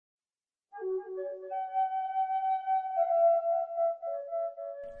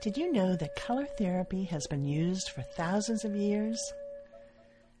Did you know that color therapy has been used for thousands of years?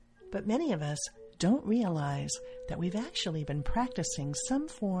 But many of us don't realize that we've actually been practicing some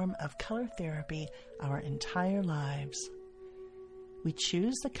form of color therapy our entire lives. We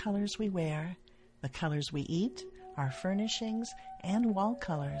choose the colors we wear, the colors we eat, our furnishings, and wall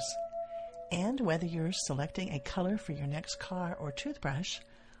colors. And whether you're selecting a color for your next car or toothbrush,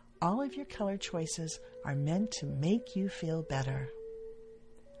 all of your color choices are meant to make you feel better.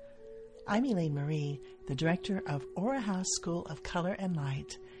 I'm Eleyne-Mari, the director of Aura House School of Color and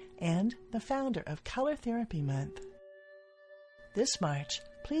Light, and the founder of Color Therapy Month. This March,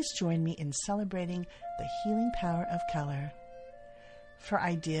 please join me in celebrating the healing power of color. For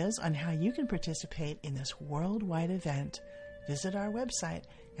ideas on how you can participate in this worldwide event, visit our website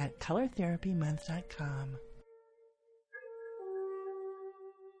at colortherapymonth.com.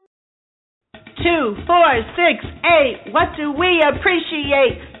 2, 4, 6, 8. What do we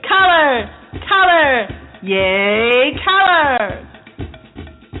appreciate? Color! Color! Yay, color!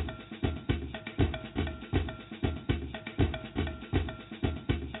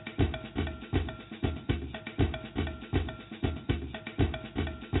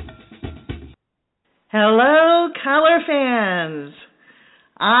 Hello, color fans!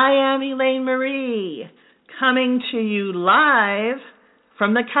 I am Eleyne-Mari, coming to you live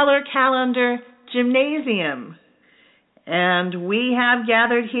from the Color Calendar Gymnasium. And we have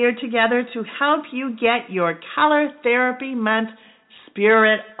gathered here together to help you get your Color Therapy Month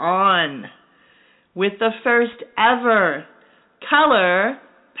spirit on with the first ever Color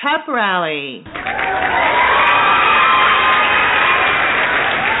Pep Rally.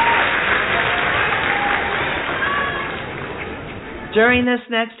 During this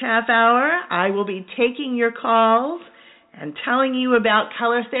next half hour, I will be taking your calls and telling you about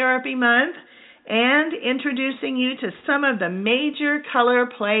Color Therapy Month and introducing you to some of the major color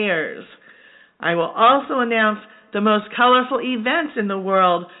players. I will also announce the most colorful events in the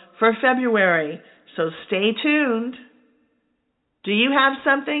world for February, so stay tuned. Do you have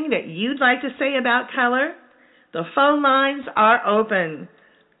something that you'd like to say about color? The phone lines are open.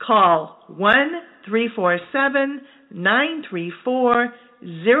 Call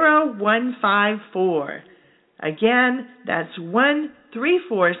 1-347-934-0154. Again, that's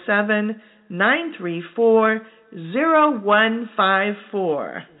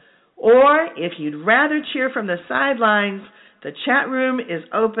 1-347-934-0154. Or, if you'd rather cheer from the sidelines, the chat room is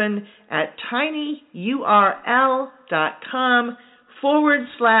open at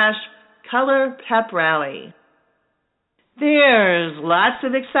tinyurl.com/Color Pep Rally. There's lots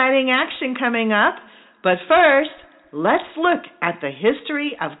of exciting action coming up, but first, let's look at the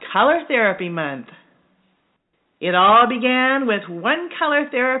history of Color Therapy Month. It all began with one color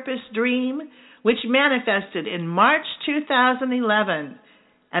therapist's dream, which manifested in March 2011,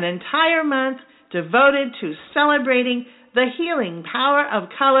 an entire month devoted to celebrating the healing power of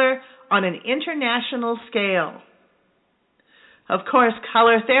color on an international scale. Of course,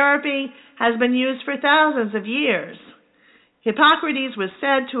 color therapy has been used for thousands of years. Hippocrates was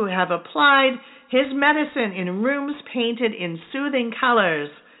said to have applied his medicine in rooms painted in soothing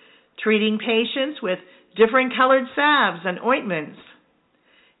colors, treating patients with different colored salves and ointments.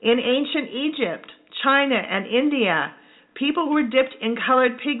 In ancient Egypt, China, and India, people were dipped in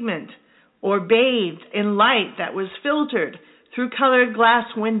colored pigment or bathed in light that was filtered through colored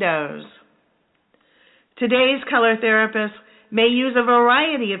glass windows. Today's color therapists may use a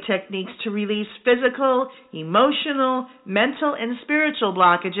variety of techniques to release physical, emotional, mental, and spiritual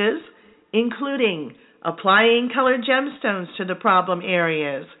blockages, including applying colored gemstones to the problem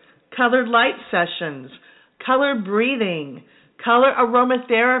areas, colored light sessions, color breathing, color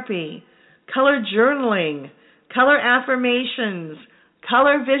aromatherapy, color journaling, color affirmations,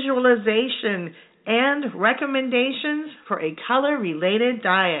 color visualization, and recommendations for a color-related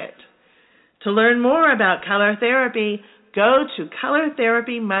diet. To learn more about color therapy, go to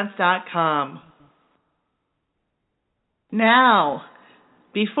colortherapymonth.com. Now,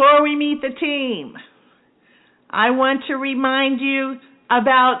 before we meet the team, I want to remind you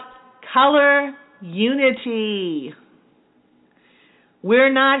about color unity.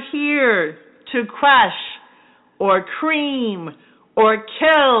 We're not here to crush or cream or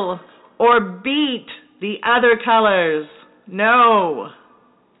kill or beat the other colors. No.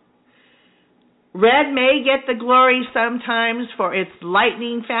 Red may get the glory sometimes for its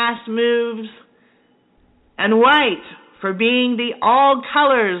lightning-fast moves, and white for being the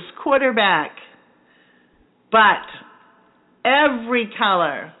all-colors quarterback. But every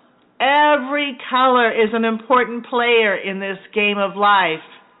color is an important player in this game of life.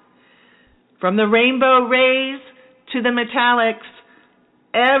 From the rainbow rays to the metallics,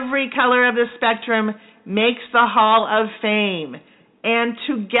 Every color of the spectrum makes the Hall of Fame, and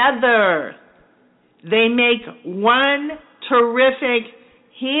together they make one terrific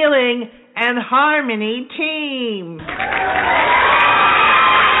healing and harmony team.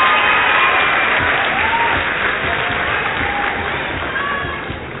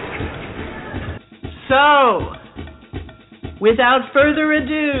 So, without further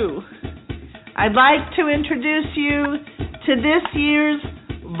ado, I'd like to introduce you to this year's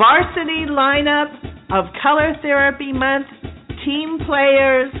varsity lineup of Color Therapy Month team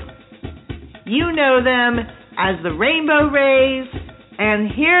players. You know them as the Rainbow Rays,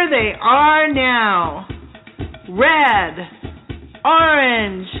 and here they are now. Red,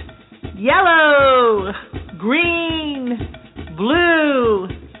 orange, yellow, green, blue,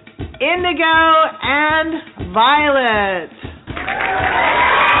 indigo, and violet.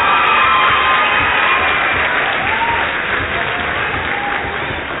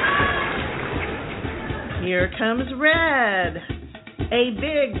 Here comes red, a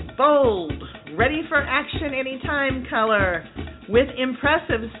big, bold, ready for action anytime color with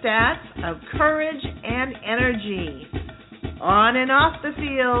impressive stats of courage and energy. On and off the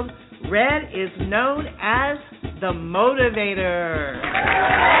field, red is known as the motivator.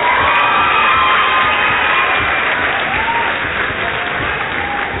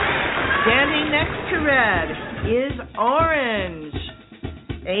 Standing next to red is orange,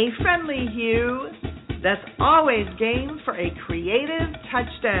 a friendly hue that's always game for a creative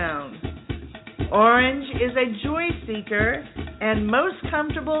touchdown. Orange is a joy seeker and most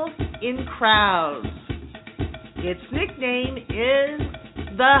comfortable in crowds. Its nickname is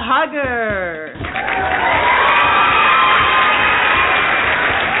the Hugger.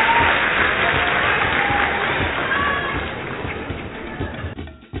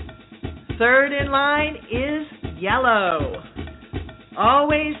 Third in line is yellow.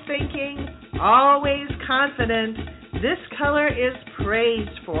 Always thinking, always confident, this color is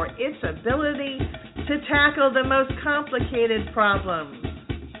praised for its ability to tackle the most complicated problems.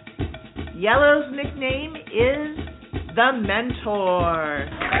 Yellow's nickname is the Mentor.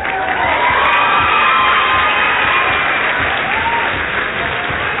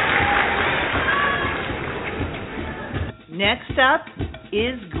 Next up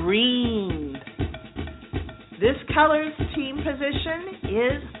is green. This color's team position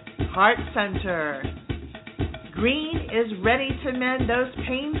is heart center. Green is ready to mend those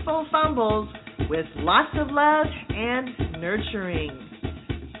painful fumbles with lots of love and nurturing.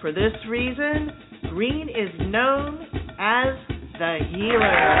 For this reason, green is known as the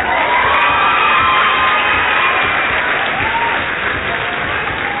healer.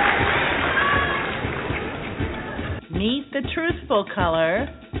 Meet the truthful color,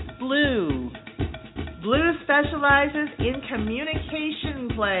 blue. Blue specializes in communication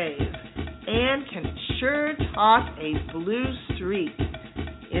plays and can sure talk a blue streak.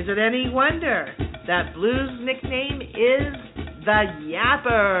 Is it any wonder that Blue's nickname is the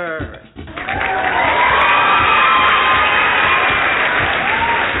Yapper?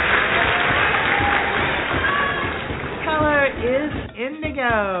 Color is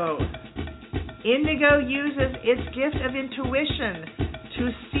indigo. Indigo uses its gift of intuition to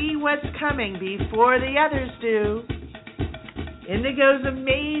see what's coming before the others do. Indigo's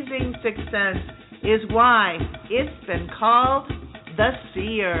amazing sixth sense is why it's been called the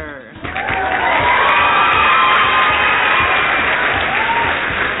Seer.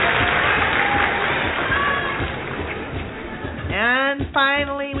 And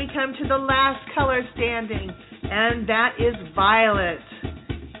finally, we come to the last color standing, and that is violet,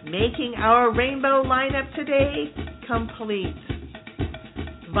 making our rainbow lineup today complete.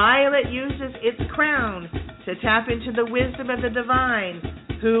 Violet uses its crown to tap into the wisdom of the divine,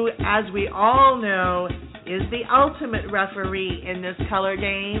 who, as we all know, is the ultimate referee in this color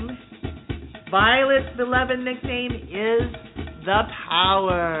game. Violet's beloved nickname is the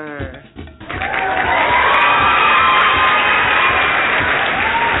Power.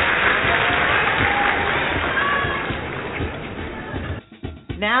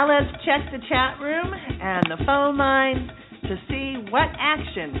 Now let's check the chat room and the phone lines to see what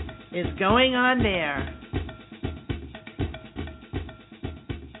action is going on there.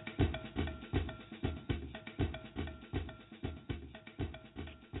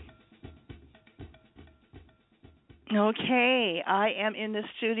 Okay, I am in the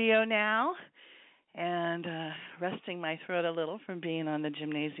studio now and resting my throat a little from being on the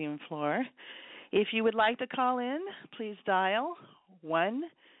gymnasium floor. If you would like to call in, please dial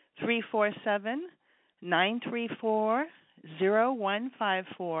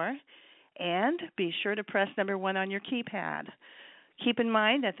 1-347-934-0154 and be sure to press number 1 on your keypad. Keep in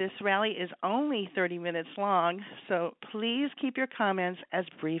mind that this rally is only 30 minutes long, so please keep your comments as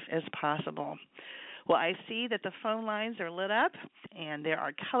brief as possible. Well, I see that the phone lines are lit up, and there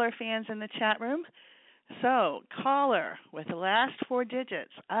are color fans in the chat room. So, caller with the last 4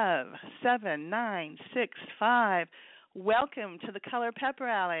 digits of 7965, welcome to the Color Pep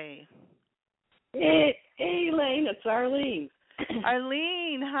Rally. Hey, Eleyne, it's Arlene.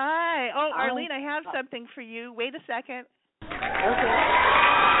 Arlene, hi. Oh, Arlene, I have something for you. Wait a second. Okay.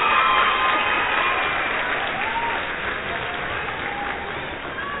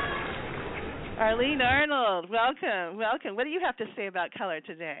 Arlene Arnold, welcome. What do you have to say about color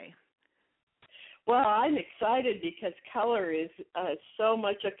today? Well, I'm excited because color is so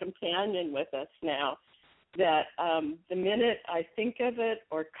much a companion with us now that the minute I think of it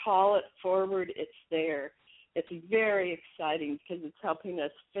or call it forward, it's there. It's very exciting because it's helping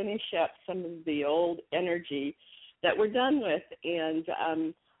us finish up some of the old energy that we're done with and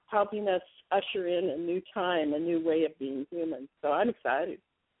helping us usher in a new time, a new way of being human. So I'm excited.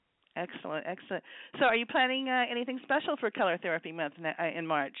 Excellent. So are you planning anything special for Color Therapy Month in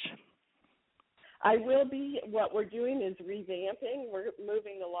March? I will be. What we're doing is revamping. We're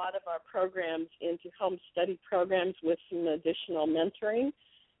moving a lot of our programs into home study programs with some additional mentoring.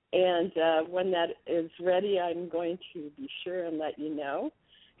 And when that is ready, I'm going to be sure and let you know.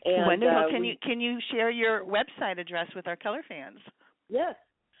 And, wonderful. Can you share your website address with our color fans? Yes,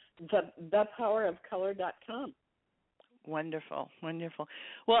 thepowerofcolor.com. Wonderful.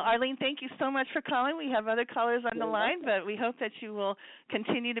 Well, Arlene, thank you so much for calling. We have other callers on the line, but we hope that you will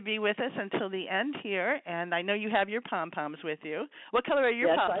continue to be with us until the end here. And I know you have your pom-poms with you. What color are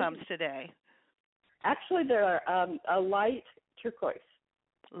your pom-poms today? Actually, they're a light turquoise.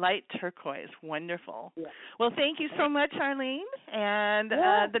 Light turquoise. Wonderful. Yeah. Well, thank you so much, Arlene. And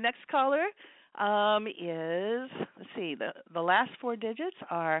the next caller is, let's see, the last 4 digits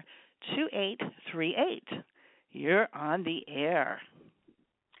are 2838. You're on the air.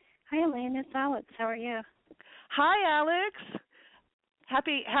 Hi, Eleyne. It's Alex. How are you? Hi, Alex.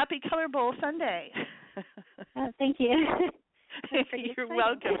 Happy Color Bowl Sunday. Thank you. You're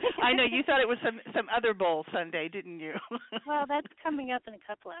welcome. I know you thought it was some other bowl Sunday, didn't you? Well, that's coming up in a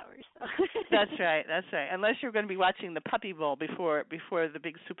couple hours. So. That's right. Unless you're going to be watching the Puppy Bowl before the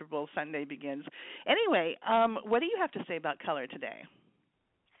big Super Bowl Sunday begins. Anyway, what do you have to say about color today?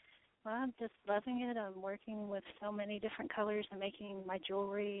 Well, I'm just loving it. I'm working with so many different colors and making my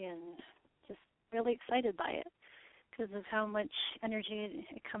jewelry and just really excited by it because of how much energy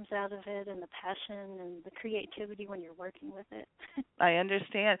it comes out of it and the passion and the creativity when you're working with it. I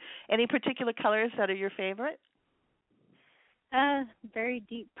understand. Any particular colors that are your favorite? Very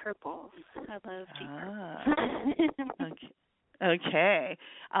deep purples. I love deep purples. Okay.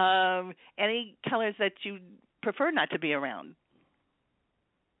 Any colors that you prefer not to be around?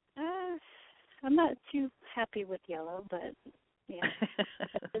 I'm not too happy with yellow, but yeah.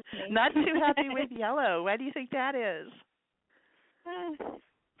 Not too happy with yellow. Why do you think that is?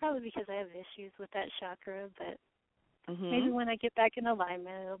 Probably because I have issues with that chakra, but maybe when I get back in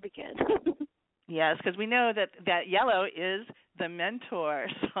alignment, it'll be good. Yes, because we know that yellow is the mentor.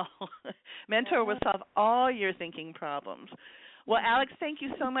 So mentor will solve all your thinking problems. Well, Alex, thank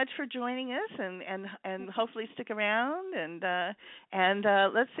you so much for joining us, and hopefully stick around. And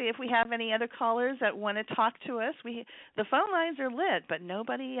let's see if we have any other callers that want to talk to us. The phone lines are lit, but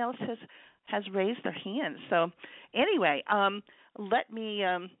nobody else has raised their hands. So anyway, let me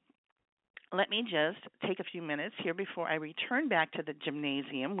just take a few minutes here before I return back to the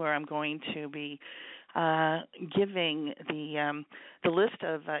gymnasium, where I'm going to be giving the list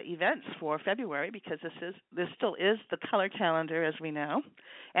of events for February, because this still is the color calendar, as we know.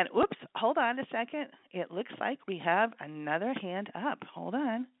 And oops, hold on a second. It looks like we have another hand up. Hold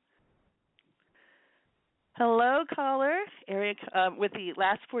on. Hello, caller. Area with the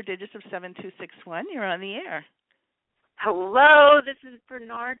last 4 digits of 7261. You're on the air. Hello, this is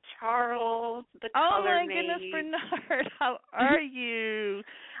Bernard Charles, the color maid. Goodness, Bernard. How are you?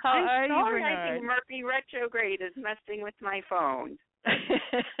 I'm are sorry, you, Bernard? I think Mercury retrograde is messing with my phone.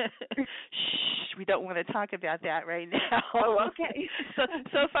 Shh, we don't want to talk about that right now. Oh, okay.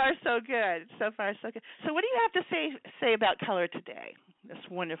 So far, so good. So what do you have to say about color today, this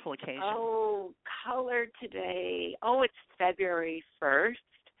wonderful occasion? Oh, color today. Oh, it's February 1st.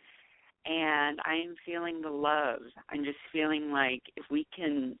 And I'm feeling the love. I'm just feeling like if we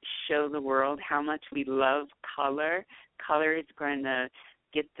can show the world how much we love color is going to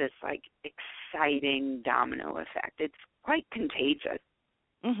get this, like, exciting domino effect. It's quite contagious.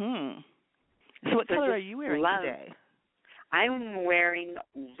 Mhm. So what color are you wearing today? I'm wearing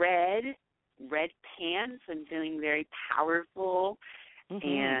red pants. I'm feeling very powerful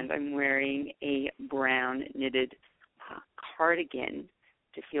and I'm wearing a brown knitted cardigan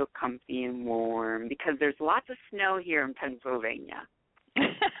to feel comfy and warm because there's lots of snow here in Pennsylvania.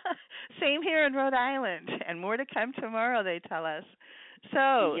 Same here in Rhode Island, and more to come tomorrow, they tell us.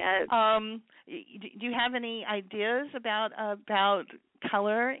 So, yes. Do you have any ideas about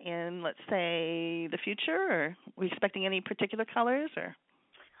color in, let's say, the future? Or are we expecting any particular colors? Or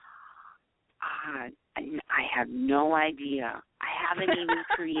I have no idea. I haven't even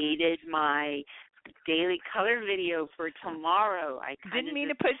created my daily color video for tomorrow. I didn't mean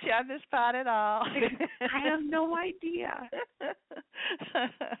to put you on the spot at all. I have no idea.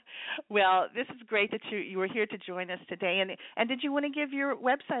 Well, this is great that you were here to join us today. And did you want to give your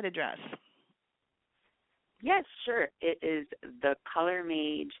website address? Yes, sure. It is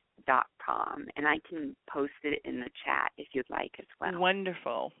thecolormage.com, and I can post it in the chat if you'd like as well.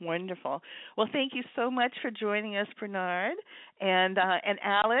 Wonderful, wonderful. Well, thank you so much for joining us, Bernard, and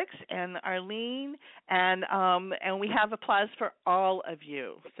Alex, and Arlene, and we have applause for all of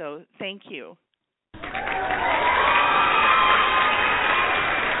you. So thank you.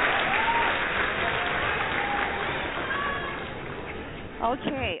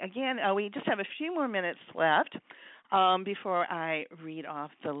 Okay, again, we just have a few more minutes left before I read off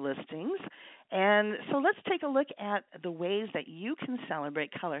the listings. And so let's take a look at the ways that you can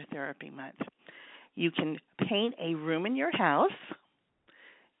celebrate Color Therapy Month. You can paint a room in your house.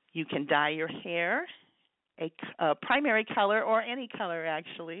 You can dye your hair a primary color, or any color,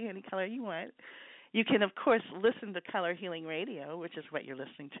 actually, any color you want. You can, of course, listen to Color Healing Radio, which is what you're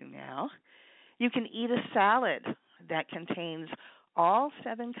listening to now. You can eat a salad that contains all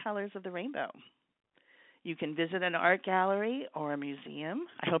 7 colors of the rainbow. You can visit an art gallery or a museum.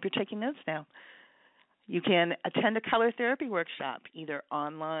 I hope you're taking notes now. You can attend a color therapy workshop, either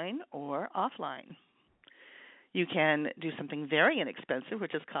online or offline. You can do something very inexpensive,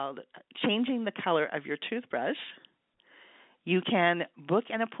 which is called changing the color of your toothbrush. You can book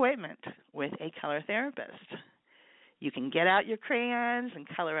an appointment with a color therapist. You can get out your crayons and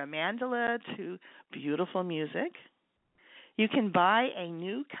color a mandala to beautiful music. You can buy a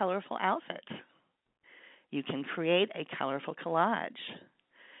new colorful outfit. You can create a colorful collage.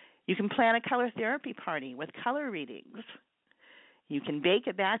 You can plan a color therapy party with color readings. You can bake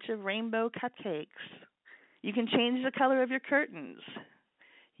a batch of rainbow cupcakes. You can change the color of your curtains.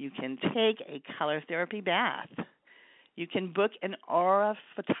 You can take a color therapy bath. You can book an aura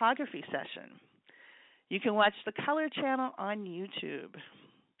photography session. You can watch the Color Channel on YouTube.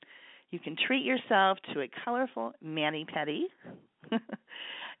 You can treat yourself to a colorful mani-pedi.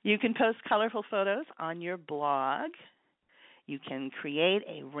 You can post colorful photos on your blog. You can create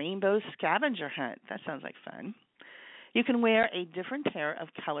a rainbow scavenger hunt. That sounds like fun. You can wear a different pair of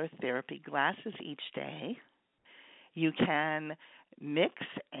color therapy glasses each day. You can mix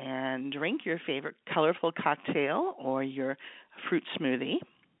and drink your favorite colorful cocktail or your fruit smoothie.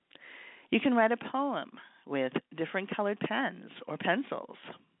 You can write a poem with different colored pens or pencils.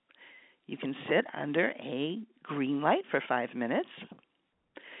 You can sit under a green light for 5 minutes.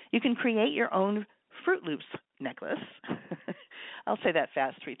 You can create your own Fruit Loops necklace. I'll say that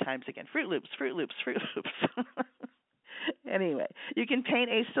fast 3 times again. Fruit Loops, Fruit Loops, Fruit Loops. Anyway, you can paint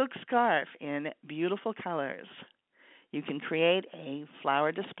a silk scarf in beautiful colors. You can create a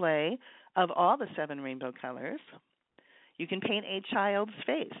flower display of all the 7 rainbow colors. You can paint a child's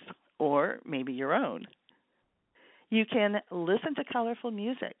face, or maybe your own. You can listen to colorful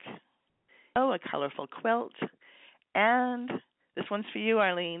music, a colorful quilt, and this one's for you,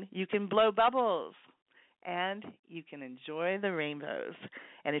 Arlene. You can blow bubbles, and you can enjoy the rainbows.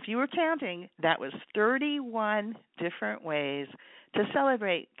 And if you were counting, that was 31 different ways to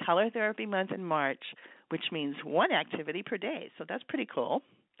celebrate Color Therapy Month in March, which means 1 activity per day. So that's pretty cool.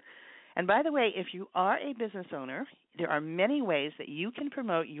 And by the way, if you are a business owner, there are many ways that you can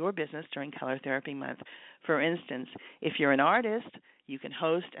promote your business during Color Therapy Month. For instance, if you're an artist, you can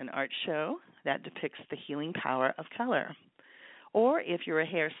host an art show that depicts the healing power of color. Or if you're a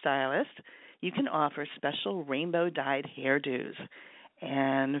hairstylist, you can offer special rainbow-dyed hairdos.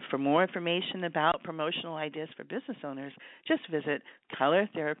 And for more information about promotional ideas for business owners, just visit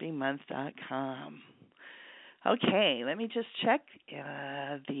colortherapymonth.com. Okay, let me just check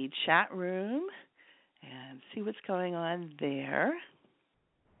the chat room and see what's going on there.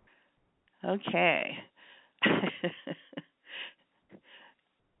 Okay.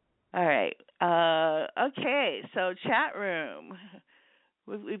 All right. Okay, so chat room.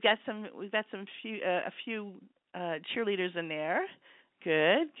 We've got a few cheerleaders in there.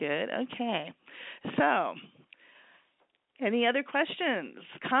 Good. Okay. So, any other questions,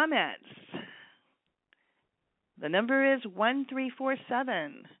 comments? The number is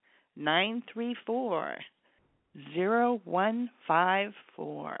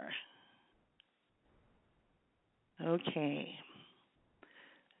 1347-934-0154. Okay.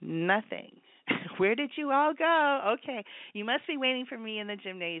 Nothing. Where did you all go? Okay. You must be waiting for me in the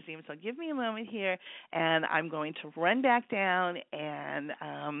gymnasium, so give me a moment here, and I'm going to run back down, and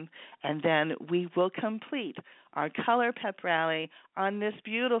then we will complete our Color Pep Rally on this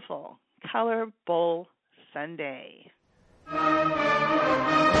beautiful Color Bowl Sunday.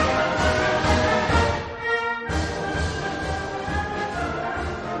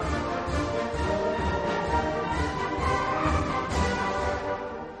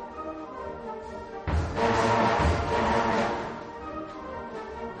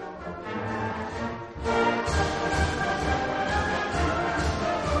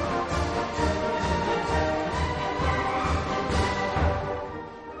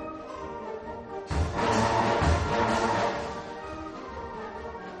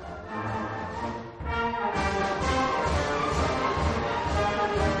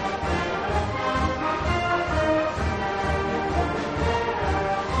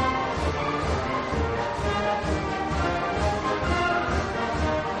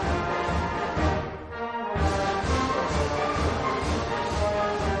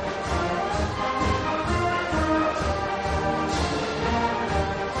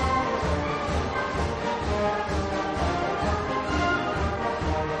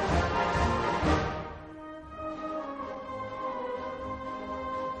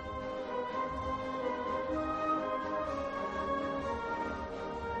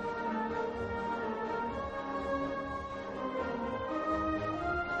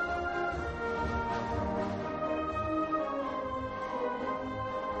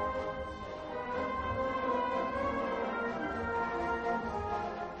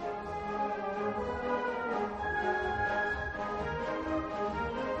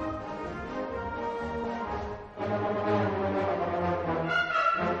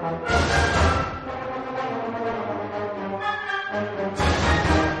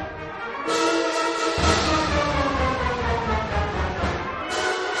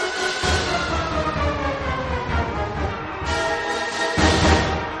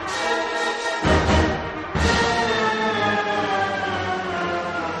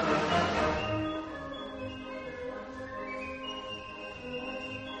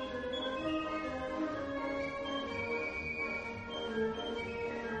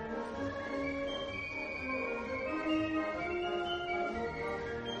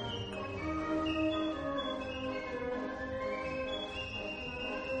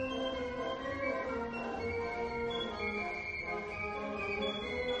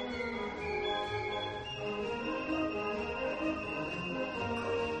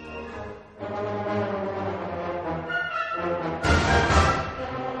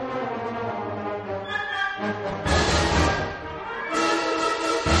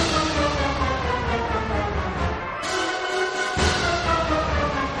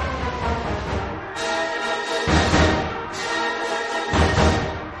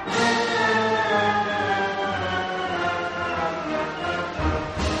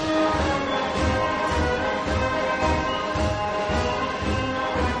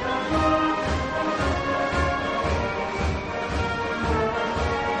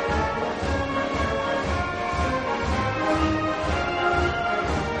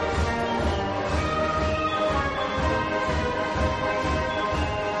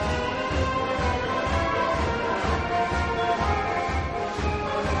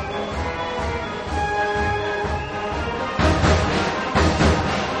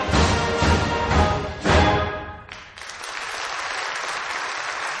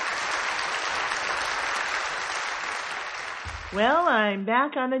 Well, I'm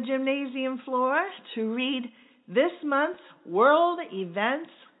back on the gymnasium floor to read this month's World Events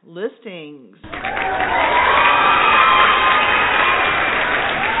listings.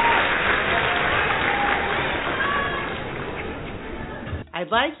 I'd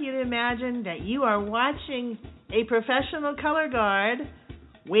like you to imagine that you are watching a professional color guard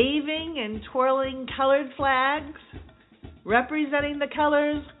waving and twirling colored flags representing the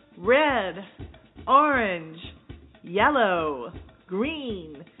colors red, orange, yellow,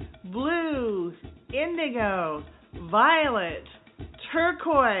 green, blue, indigo, violet,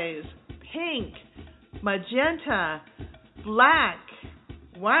 turquoise, pink, magenta, black,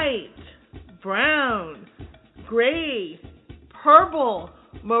 white, brown, gray, purple,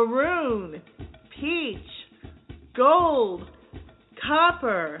 maroon, peach, gold,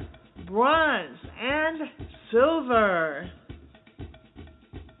 copper, bronze, and silver.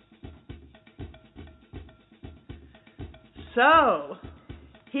 So,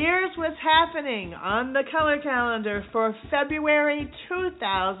 here's what's happening on the color calendar for February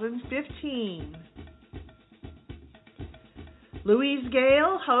 2015. Louise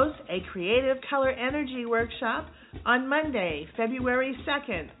Gale hosts a Creative Color Energy workshop on Monday, February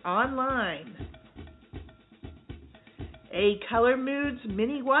 2nd, online. A Color Moods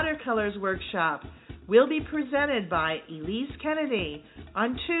Mini Watercolors workshop will be presented by Elise Kennedy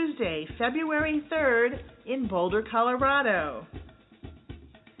on Tuesday, February 3rd in Boulder, Colorado.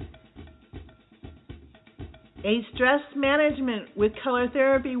 A Stress Management with Color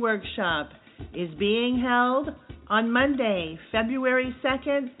Therapy workshop is being held on Monday, February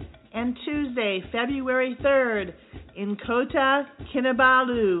 2nd and Tuesday, February 3rd in Kota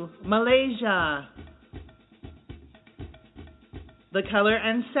Kinabalu, Malaysia. The Color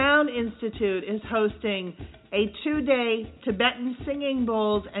and Sound Institute is hosting a 2-day Tibetan singing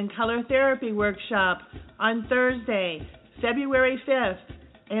bowls and color therapy workshop on Thursday, February 5th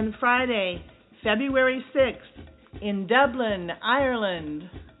and Friday, February 6th in Dublin, Ireland.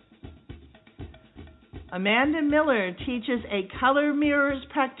 Amanda Miller teaches a Color Mirrors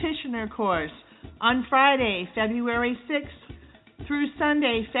practitioner course on Friday, February 6th through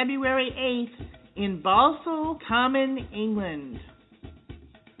Sunday, February 8th in Balsall Common, England.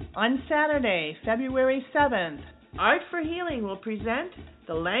 On Saturday, February 7th, Art for Healing will present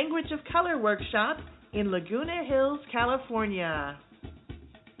the Language of Color workshop in Laguna Hills, California.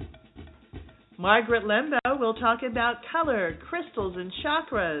 Margaret Lembo will talk about color, crystals, and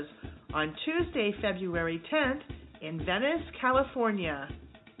chakras on Tuesday, February 10th in Venice, California.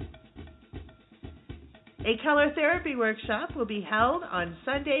 A color therapy workshop will be held on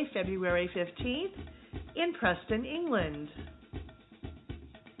Sunday, February 15th in Preston, England.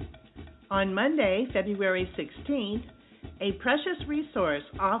 On Monday, February 16th, a Precious Resource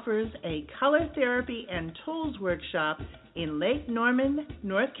offers a color therapy and tools workshop in Lake Norman,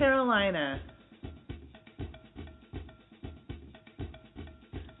 North Carolina.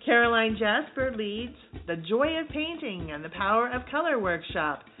 Caroline Jasper leads the Joy of Painting and the Power of Color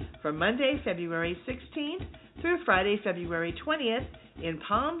workshop from Monday, February 16th through Friday, February 20th in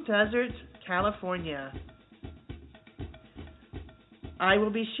Palm Desert, California. I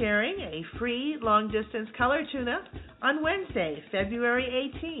will be sharing a free long-distance color tune-up on Wednesday,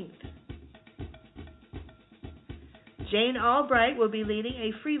 February 18th. Jane Albright will be leading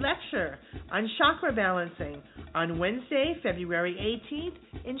a free lecture on chakra balancing on Wednesday, February 18th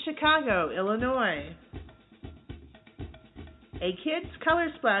in Chicago, Illinois. A Kids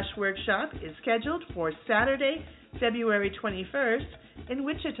Color Splash workshop is scheduled for Saturday, February 21st in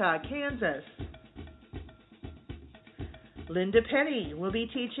Wichita, Kansas. Linda Penny will be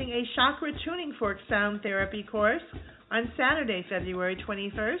teaching a chakra tuning fork sound therapy course on Saturday, February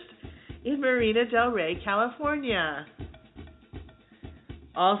 21st in Marina del Rey, California.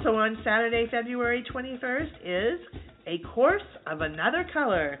 Also on Saturday, February 21st is A Course of Another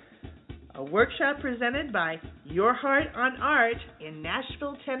Color, a workshop presented by Your Heart on Art in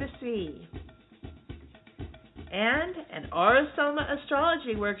Nashville, Tennessee. And an Aura-Soma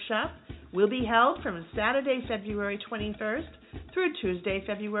astrology workshop will be held from Saturday, February 21st through Tuesday,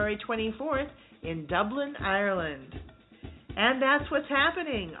 February 24th in Dublin, Ireland. And that's what's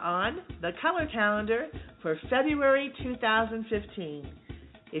happening on the color calendar for February 2015.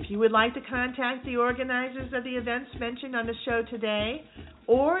 If you would like to contact the organizers of the events mentioned on the show today,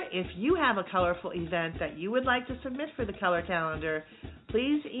 or if you have a colorful event that you would like to submit for the color calendar,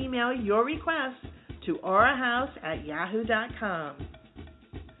 please email your request to aurahouse@yahoo.com.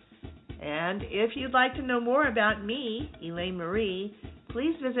 And if you'd like to know more about me, Eleyne-Mari,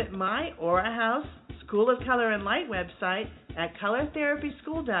 please visit my Aura House School of Color and Light website at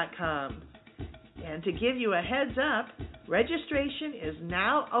colortherapyschool.com. And to give you a heads up, registration is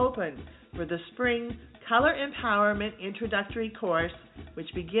now open for the Spring Color Empowerment Introductory Course,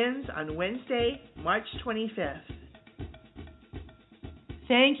 which begins on Wednesday, March 25th.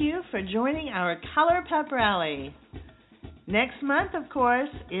 Thank you for joining our Color Pep Rally. Next month, of course,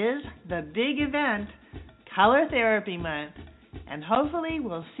 is the big event, Color Therapy Month, and hopefully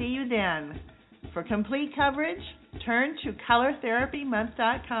we'll see you then. For complete coverage, turn to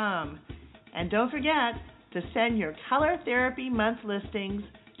colortherapymonth.com. And don't forget to send your Color Therapy Month listings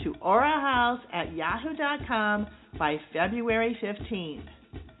to aurahouse@yahoo.com by February 15th.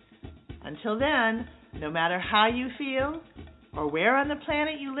 Until then, no matter how you feel or where on the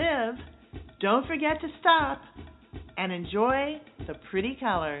planet you live, don't forget to stop and enjoy the pretty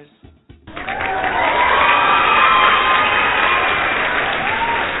colors.